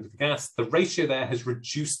electricity, 10 for gas. The ratio there has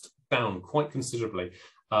reduced down quite considerably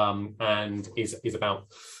and is about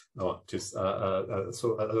just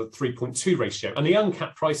sort of a 3.2 ratio. And the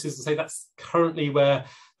uncapped prices, I say that's currently where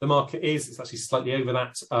the market is. It's actually slightly over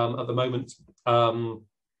that at the moment, and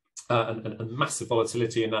massive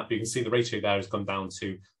volatility in that. But you can see the ratio there has gone down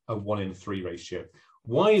to a 1 in 3 ratio.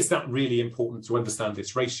 Why is that really important to understand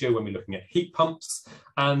this ratio when we're looking at heat pumps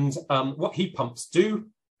and what heat pumps do?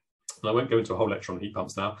 And I won't go into a whole lecture on heat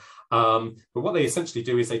pumps now, but what they essentially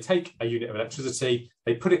do is they take a unit of electricity,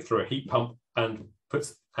 they put it through a heat pump and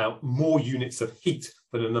puts out more units of heat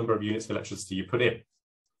than the number of units of electricity you put in.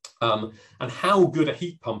 And how good a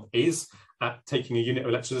heat pump is at taking a unit of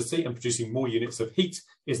electricity and producing more units of heat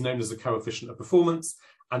is known as the coefficient of performance.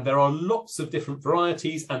 And there are lots of different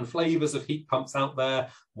varieties and flavours of heat pumps out there.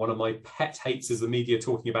 One of my pet hates is the media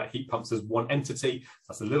talking about heat pumps as one entity.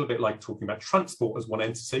 That's a little bit like talking about transport as one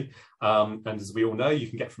entity. And as we all know, you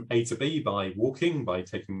can get from A to B by walking, by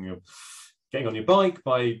getting on your bike,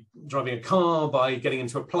 by driving a car, by getting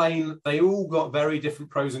into a plane. They all got very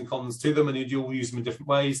different pros and cons to them, and you all use them in different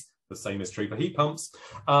ways. The same is true for heat pumps.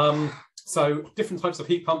 So different types of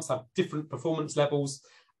heat pumps have different performance levels.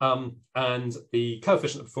 And the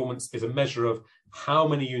coefficient of performance is a measure of how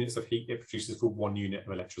many units of heat it produces for 1 unit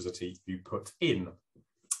of electricity you put in.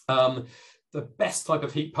 The best type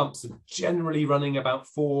of heat pumps are generally running about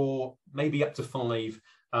 4, maybe up to 5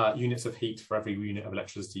 units of heat for every unit of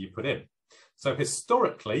electricity you put in. So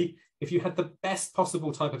historically, if you had the best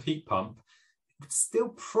possible type of heat pump, it would still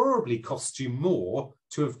probably cost you more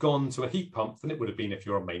to have gone to a heat pump than it would have been if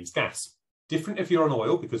you're on mains gas. Different if you're on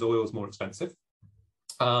oil, because oil is more expensive.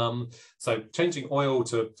 So changing oil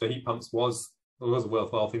to heat pumps was a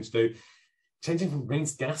worthwhile thing to do. Changing from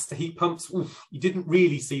mains gas to heat pumps, you didn't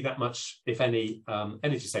really see that much, if any,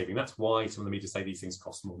 energy saving. That's why some of the media say these things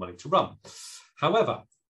cost more money to run. However,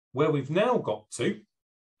 where we've now got to,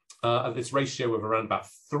 at this ratio of around about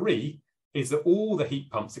 3, is that all the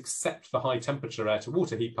heat pumps, except the high temperature air to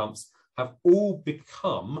water heat pumps, have all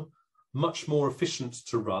become much more efficient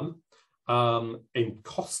to run in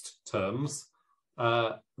cost terms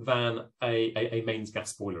than a mains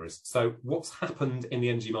gas boiler is. So what's happened in the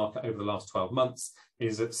energy market over the last 12 months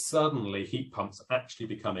is that suddenly heat pumps are actually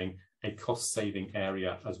becoming a cost-saving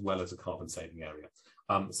area as well as a carbon-saving area.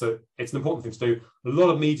 So it's an important thing to do. A lot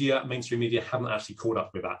of media, mainstream media, haven't actually caught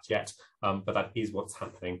up with that yet, but that is what's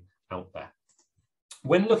happening out there.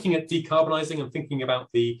 When looking at decarbonising and thinking about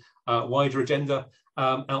the wider agenda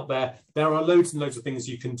out there, there are loads and loads of things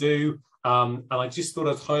you can do. And I just thought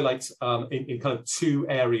I'd highlight in kind of 2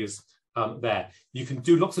 areas there. You can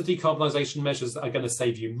do lots of decarbonisation measures that are going to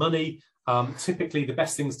save you money. Typically, the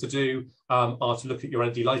best things to do are to look at your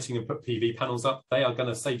LED lighting and put PV panels up. They are going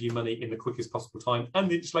to save you money in the quickest possible time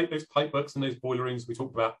and insulate those pipeworks and those boiler rooms we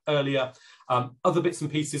talked about earlier. Other bits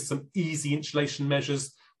and pieces, some easy insulation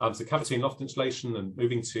measures. So cavity and loft insulation, and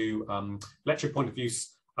moving to electric point of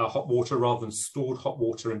use hot water rather than stored hot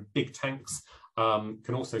water in big tanks.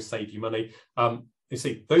 can also save you money. You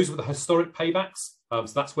see, those were the historic paybacks.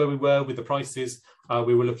 So that's where we were with the prices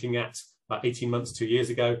we were looking at 18 months, 2 years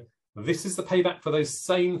ago. This is the payback for those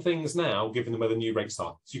same things now, given where the new rates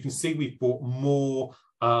are. So you can see we've bought more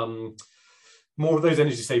of those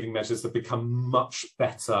energy saving measures that become much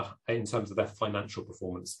better in terms of their financial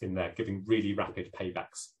performance in there, giving really rapid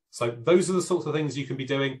paybacks. So those are the sorts of things you can be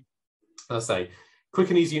doing. As I say, quick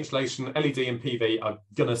and easy installation, LED and PV are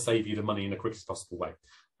going to save you the money in the quickest possible way.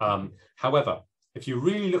 However, if you're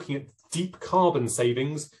really looking at deep carbon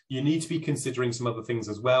savings, you need to be considering some other things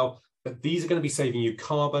as well. But these are going to be saving you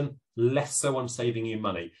carbon, less so on saving you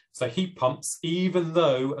money. So heat pumps, even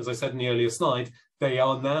though, as I said in the earlier slide, they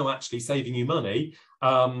are now actually saving you money,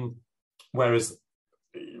 whereas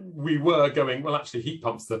we were going, well, actually heat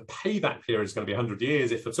pumps, the payback period is going to be 100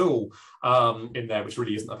 years, if at all, in there, which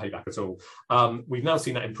really isn't a payback at all. We've now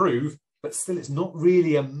seen that improve, but still it's not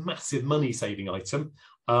really a massive money saving item.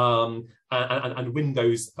 And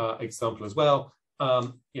windows example as well.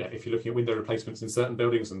 You know, if you're looking at window replacements in certain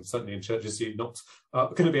buildings, and certainly in churches, you're not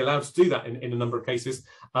going to be allowed to do that in a number of cases.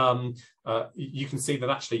 You can see that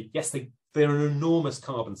actually, yes, they're an enormous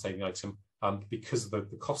carbon saving item because of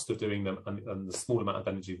the cost of doing them and the small amount of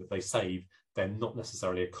energy that they save. They're not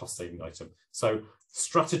necessarily a cost saving item. So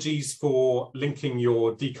strategies for linking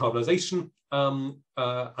your decarbonisation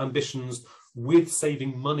ambitions with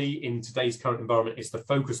saving money in today's current environment is to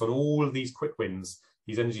focus on all of these quick wins,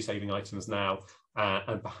 these energy saving items now,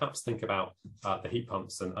 and perhaps think about the heat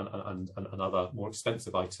pumps and other more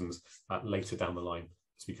expensive items later down the line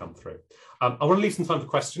as we come through. I want to leave some time for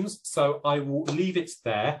questions, so I will leave it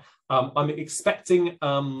there. I'm expecting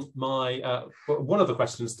one of the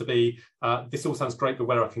questions to be, this all sounds great, but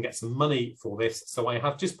where I can get some money for this. So I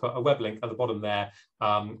have just put a web link at the bottom there,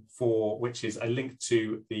 which is a link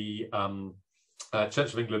to the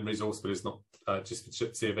Church of England resource, but it's not just for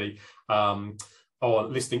CFE,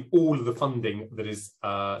 on listing all of the funding that is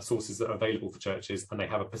sources that are available for churches, and they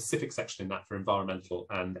have a specific section in that for environmental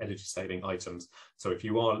and energy saving items. So if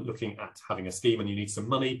you are looking at having a scheme and you need some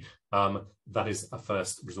money, that is a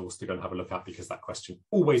first resource to go and have a look at, because that question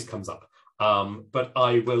always comes up. But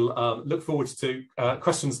I will look forward to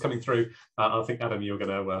questions coming through. I think, Adam, you're going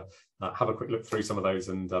to have a quick look through some of those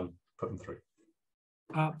and put them through.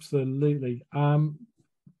 Absolutely.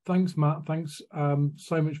 Thanks, Matt. Thanks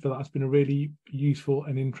so much for that. It's been a really useful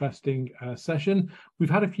and interesting session. We've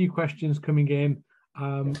had a few questions coming in,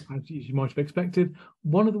 as you might have expected.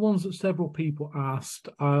 One of the ones that several people asked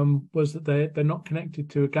was that they're not connected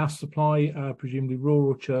to a gas supply, presumably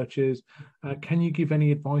rural churches. Can you give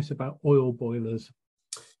any advice about oil boilers?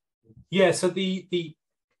 Yeah, so the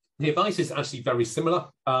advice is actually very similar.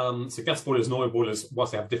 So gas boilers and oil boilers,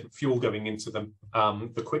 whilst they have different fuel going into them,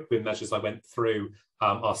 the quick win measures I went through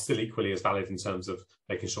are still equally as valid in terms of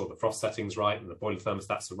making sure the frost setting's right and the boiler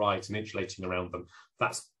thermostats are right and insulating around them.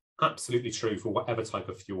 That's absolutely true for whatever type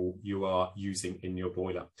of fuel you are using in your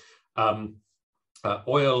boiler.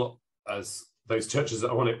 Oil, as those churches that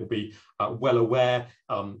are on it will be well aware,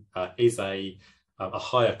 is a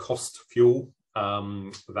higher cost fuel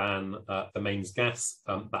than the mains gas.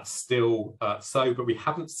 That's still so, but we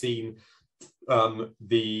haven't seen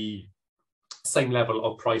the same level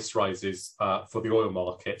of price rises for the oil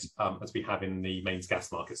market as we have in the mains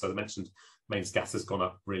gas market. So I mentioned mains gas has gone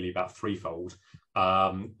up really about threefold.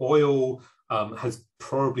 Oil has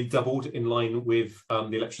probably doubled in line with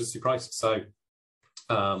the electricity price. So,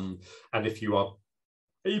 and if you are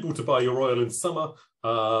able to buy your oil in summer,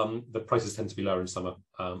 the prices tend to be lower in summer,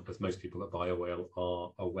 as most people that buy oil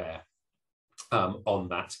are aware on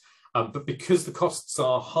that. But because the costs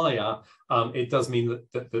are higher, it does mean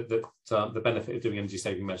that the benefit of doing energy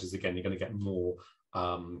saving measures, again, you're going to get more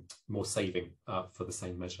saving for the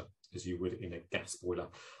same measure as you would in a gas boiler.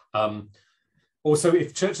 Also,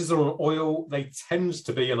 if churches are on oil, they tend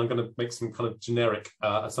to be, and I'm going to make some kind of generic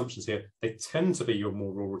assumptions here, they tend to be your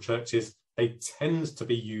more rural churches. They tend to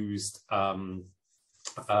be used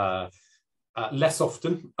less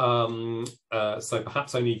often, so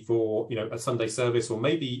perhaps only for a Sunday service, or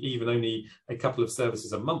maybe even only a couple of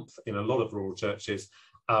services a month in a lot of rural churches,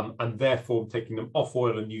 and therefore taking them off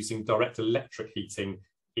oil and using direct electric heating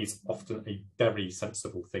is often a very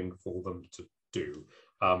sensible thing for them to do.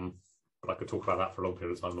 But I could talk about that for a long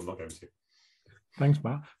period of time. I'm not going to. Thanks,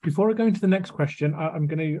 Matt. Before I go into the next question, I'm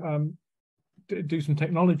going to do some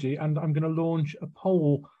technology, and I'm going to launch a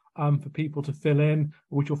poll for people to fill in,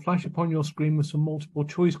 which will flash upon your screen with some multiple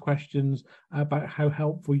choice questions about how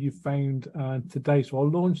helpful you found today. So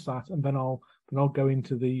I'll launch that, and then I'll go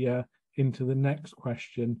into the next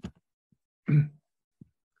question.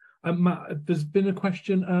 Matt, there's been a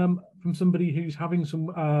question from somebody who's having some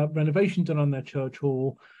renovation done on their church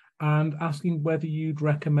hall and asking whether you'd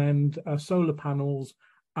recommend solar panels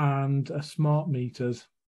and smart meters.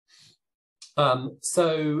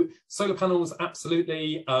 So solar panels,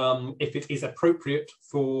 absolutely. If it is appropriate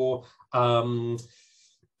for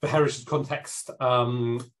the heritage context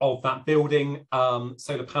of that building,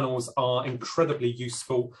 solar panels are incredibly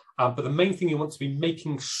useful. But the main thing you want to be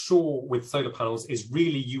making sure with solar panels is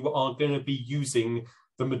really you are going to be using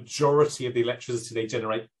the majority of the electricity they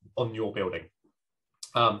generate on your building.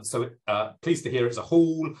 Pleased to hear it's a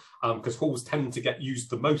hall, because halls tend to get used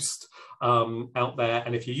the most out there.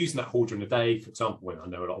 And if you're using that hall during the day, for example, when I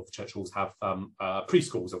know a lot of church halls have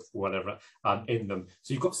preschools or whatever in them.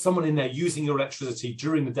 So you've got someone in there using your electricity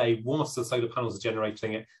during the day whilst the solar panels are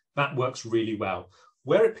generating it. That works really well.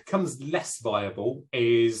 Where it becomes less viable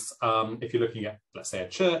is if you're looking at, let's say, a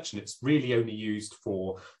church and it's really only used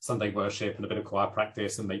for Sunday worship and a bit of choir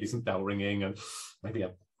practice and maybe some bell ringing and maybe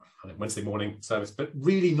a Wednesday morning service, but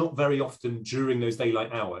really not very often during those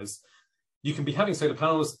daylight hours. You can be having solar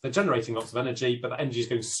panels, they're generating lots of energy, but that energy is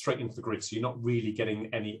going straight into the grid, so you're not really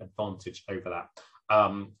getting any advantage over that.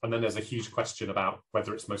 And then there's a huge question about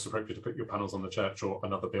whether it's most appropriate to put your panels on the church or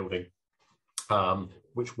another building,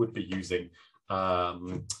 which would be using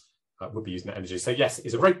that energy. So yes,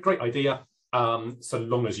 it's a great idea, so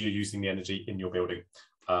long as you're using the energy in your building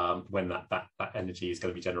when that energy is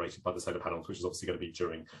going to be generated by the solar panels, which is obviously going to be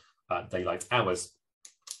during daylight hours.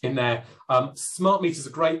 In there, smart meters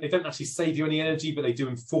are great. They don't actually save you any energy, but they do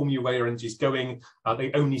inform you where your energy is going.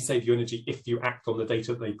 They only save you energy if you act on the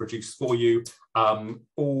data that they produce for you.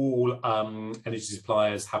 All energy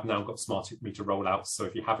suppliers have now got smart meter rollouts, so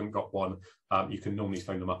if you haven't got one, you can normally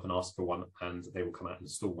phone them up and ask for one, and they will come out and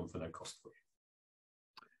install one for no cost for you.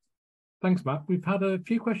 Thanks, Matt. We've had a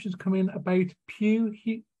few questions come in about pew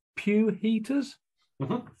heaters.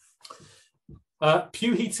 Mm-hmm.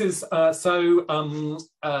 Pew heaters.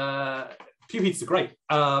 Pew heaters are great.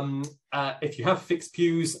 If you have fixed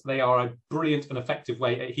pews, they are a brilliant and effective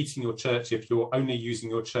way at heating your church if you're only using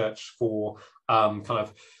your church for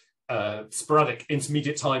sporadic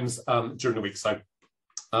intermediate times during the week. So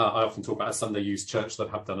I often talk about a Sunday use church that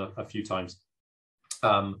I've done a few times.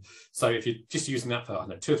 So if you're just using that for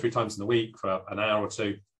 2 or 3 times in the week for an hour or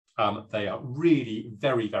two, they are really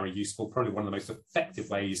very, very useful, probably one of the most effective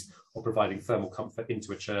ways of providing thermal comfort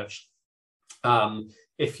into a church.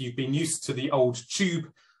 If you've been used to the old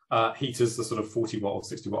tube heaters, the sort of 40 watt or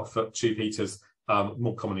 60 watt foot tube heaters,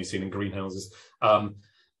 more commonly seen in greenhouses,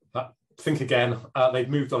 think again. They've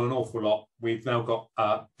moved on an awful lot. We've now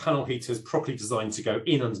got panel heaters properly designed to go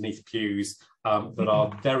in underneath pews that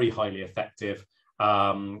are very highly effective.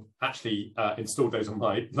 Actually installed those on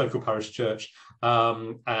my local parish church,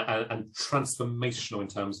 and transformational in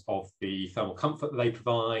terms of the thermal comfort that they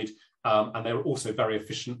provide, and they're also very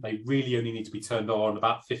efficient. They really only need to be turned on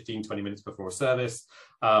about 15-20 minutes before a service,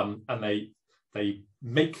 and they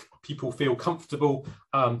make people feel comfortable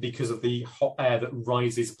because of the hot air that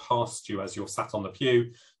rises past you as you're sat on the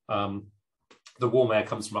pew. The warm air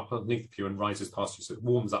comes from up underneath the pew and rises past you, so it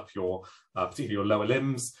warms up your particularly your lower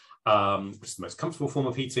limbs, which is the most comfortable form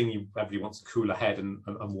of heating. Everybody wants a cooler head and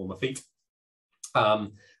warmer feet,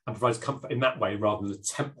 and provides comfort in that way rather than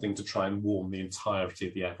attempting to try and warm the entirety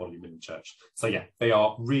of the air volume in the church. So yeah, they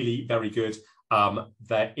are really very good.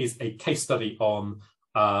 There is a case study on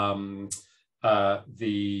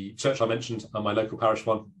the church I mentioned, my local parish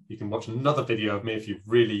one. You can watch another video of me if you've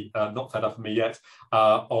really not fed up of me yet,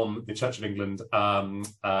 on the Church of England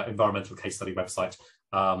environmental case study website.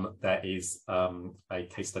 There is a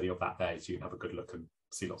case study of that there, so you can have a good look and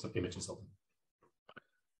see lots of images of them.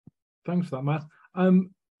 Thanks for that, Matt.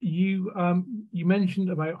 You mentioned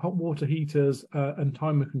about hot water heaters and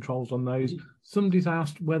timer controls on those. Somebody's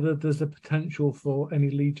asked whether there's a potential for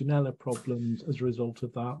any Legionella problems as a result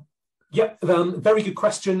of that. Yeah, very good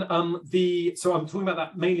question. So I'm talking about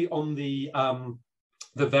that mainly on the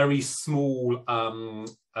very small sort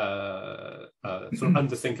of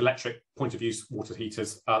under sink electric point of use water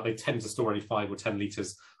heaters. They tend to store only 5 or 10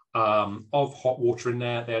 litres of hot water in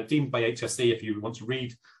there. They are deemed by HSE, if you want to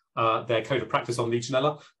read their code of practice on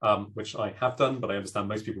Legionella, which I have done, but I understand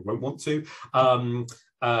most people won't want to,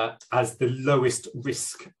 as the lowest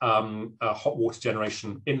risk hot water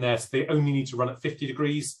generation in there. So they only need to run at 50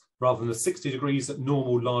 degrees rather than the 60 degrees that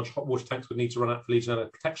normal large hot water tanks would need to run at for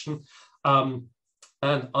Legionella protection.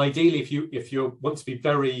 And ideally, if you want to be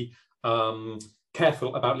very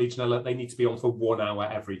careful about Legionella, they need to be on for 1 hour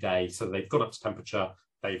every day. So they've gone up to temperature,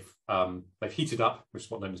 they've heated up, which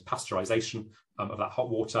is what's known as pasteurization of that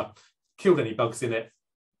hot water, killed any bugs in it,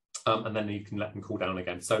 and then you can let them cool down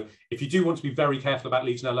again. So if you do want to be very careful about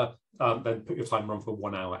Legionella, then put your timer on for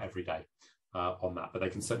 1 hour every day on that, but they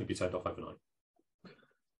can certainly be turned off overnight.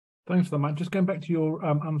 Thanks for that, Matt. Just going back to your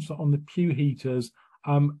answer on the pew heaters,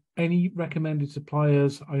 any recommended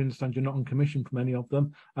suppliers? I understand you're not on commission from any of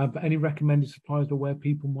them, but any recommended suppliers or where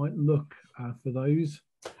people might look for those?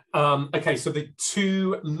 Okay, so the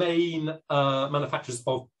two main manufacturers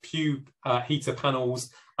of pew heater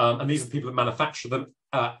panels, and these are the people that manufacture them.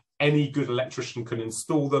 Any good electrician can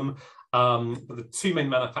install them. But the two main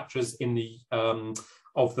manufacturers in the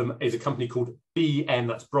of them is a company called BN,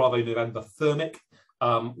 that's Bravo November Thermic,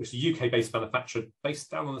 which is a UK-based manufacturer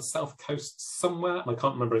based down on the south coast somewhere, and I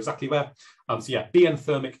can't remember exactly where. So yeah, BN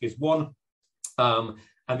Thermic is one.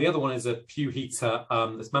 And the other one is a pew heater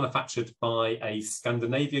that's manufactured by a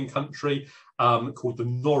Scandinavian country called the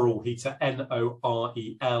Norrell heater,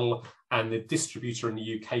 Norel, and the distributor in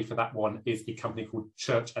the UK for that one is a company called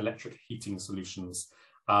Church Electric Heating Solutions.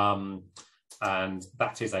 And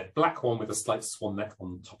that is a black one with a slight swan neck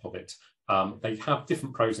on top of it. They have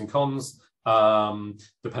different pros and cons,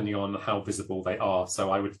 depending on how visible they are.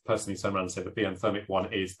 So I would personally turn around and say the BN Thermic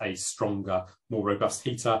one is a stronger, more robust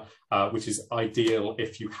heater, which is ideal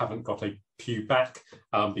if you haven't got a pew back,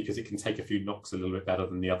 because it can take a few knocks a little bit better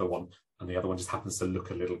than the other one. And the other one just happens to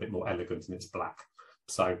look a little bit more elegant and it's black.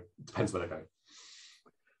 So it depends where they're going.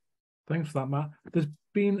 Thanks for that, Matt. There's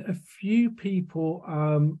been a few people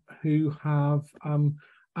who have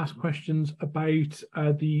asked questions about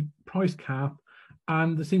the price cap,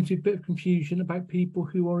 and there seems to be a bit of confusion about people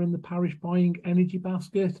who are in the parish buying energy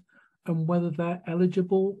basket and whether they're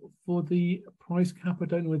eligible for the price cap. I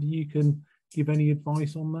don't know whether you can give any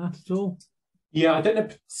advice on that at all. Yeah, I don't know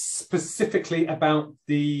specifically about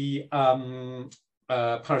the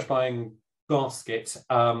parish buying basket,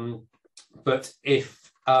 but if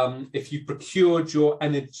you procured your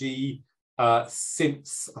energy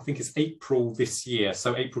since I think it's April this year,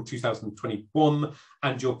 so April 2021,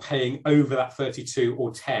 and you're paying over that 32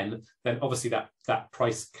 or 10, then obviously that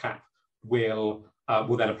price cap will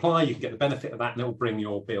then apply. You can get the benefit of that, and it will bring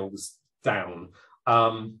your bills down.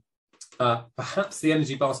 Perhaps the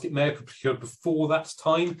energy basket may have been procured before that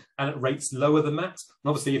time and at rates lower than that. And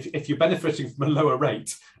obviously, if you're benefiting from a lower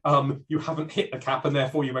rate, you haven't hit the cap and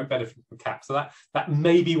therefore you won't benefit from the cap. So that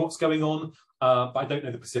may be what's going on, but I don't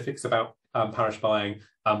know the specifics about parish buying.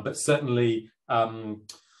 But certainly,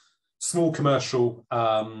 small commercial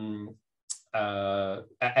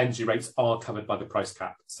energy rates are covered by the price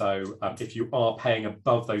cap. So if you are paying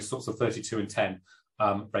above those sorts of 32 and 10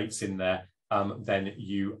 rates in there, then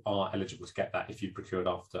you are eligible to get that if you procured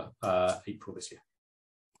after April this year.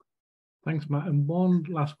 Thanks, Matt. And one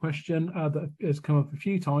last question that has come up a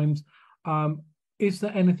few times. Is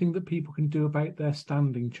there anything that people can do about their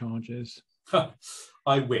standing charges?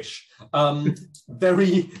 I wish.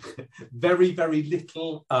 Very, very, very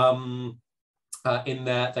little in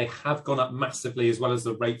there. They have gone up massively, as well as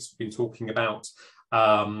the rates we've been talking about.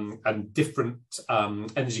 And different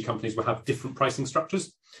energy companies will have different pricing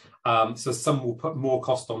structures. So some will put more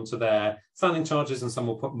cost onto their standing charges and some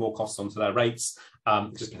will put more cost onto their rates.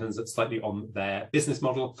 It just depends slightly on their business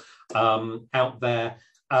model out there.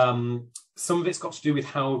 Some of it's got to do with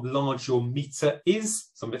how large your meter is.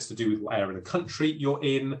 Some of it's to do with what area of the country you're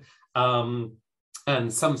in.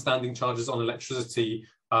 And some standing charges on electricity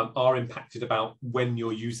are impacted about when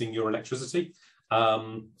you're using your electricity.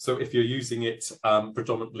 So if you're using it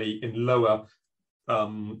predominantly in lower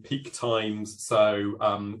peak times, so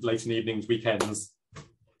late in the evenings, weekends,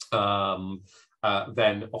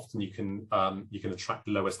 then often you can attract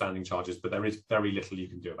lower standing charges, but there is very little you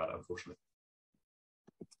can do about it, unfortunately.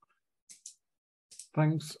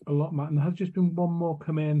 Thanks a lot, Matt. And there has just been one more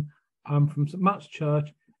come in from St Matt's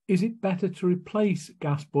Church. Is it better to replace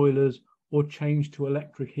gas boilers or change to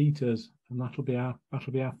electric heaters? And that'll be our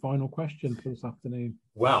final question for this afternoon.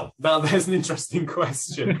 Wow, now there's an interesting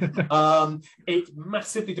question. It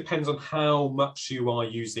massively depends on how much you are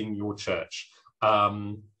using your church.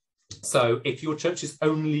 So if your church is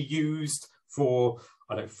only used for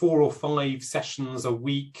 4 or 5 sessions a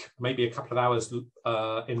week, maybe a couple of hours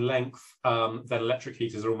in length, then electric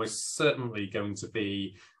heaters are almost certainly going to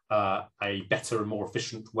be a better and more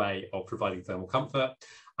efficient way of providing thermal comfort.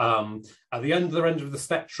 At the other end of the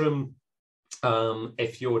spectrum,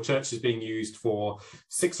 if your church is being used for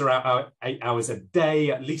 6 or 8 hours a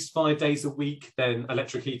day, at least 5 days a week, then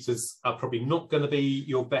electric heaters are probably not going to be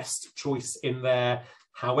your best choice in there.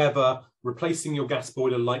 However, replacing your gas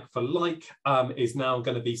boiler like for like is now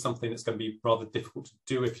going to be something that's going to be rather difficult to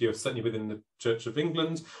do if you're certainly within the Church of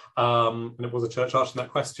England. And it was a church asking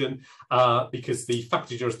that question because the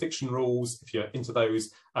faculty jurisdiction rules, if you're into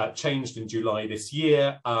those, changed in July this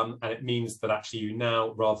year. And it means that actually you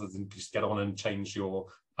now, rather than just get on and change your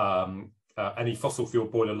any fossil fuel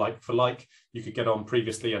boiler like for like, you could get on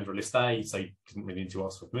previously under list A, so you didn't really need to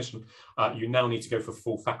ask for permission. You now need to go for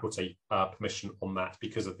full faculty permission on that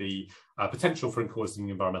because of the potential for causing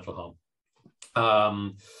environmental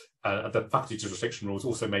harm. The faculty jurisdiction rules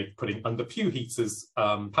also made putting under pew heaters,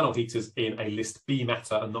 panel heaters in a list B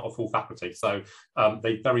matter and not a full faculty. So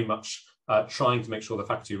they very much trying to make sure the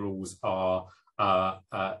faculty rules are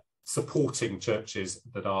supporting churches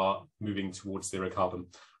that are moving towards zero carbon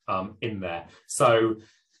in there. So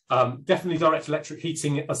definitely direct electric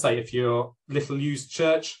heating. I say if you're little used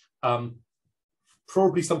church,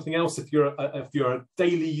 probably something else. If you're a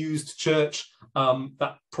daily used church,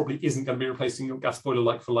 that probably isn't going to be replacing your gas boiler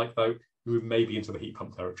like for like, though. You may be into the heat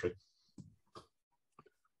pump territory.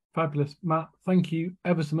 Fabulous, Matt. Thank you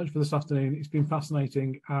ever so much for this afternoon. It's been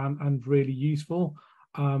fascinating and really useful.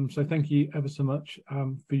 So thank you ever so much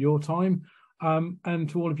for your time. And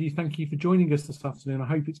to all of you, thank you for joining us this afternoon. I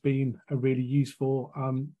hope it's been a really useful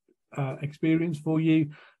experience for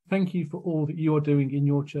you. Thank you for all that you are doing in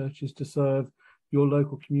your churches to serve your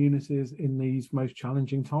local communities in these most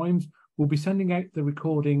challenging times. We'll be sending out the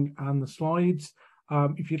recording and the slides.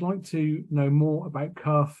 If you'd like to know more about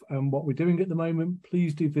CUF and what we're doing at the moment,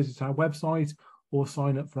 please do visit our website or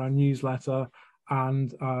sign up for our newsletter,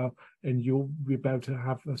 and you'll be able to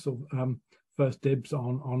have a sort of first dibs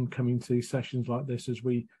on coming to sessions like this as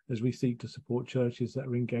we seek to support churches that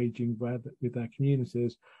are engaging with their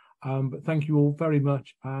communities. But thank you all very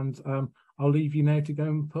much, and I'll leave you now to go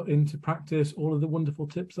and put into practice all of the wonderful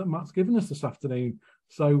tips that Matt's given us this afternoon.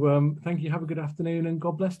 So thank you, have a good afternoon, and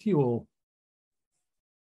God bless to you all.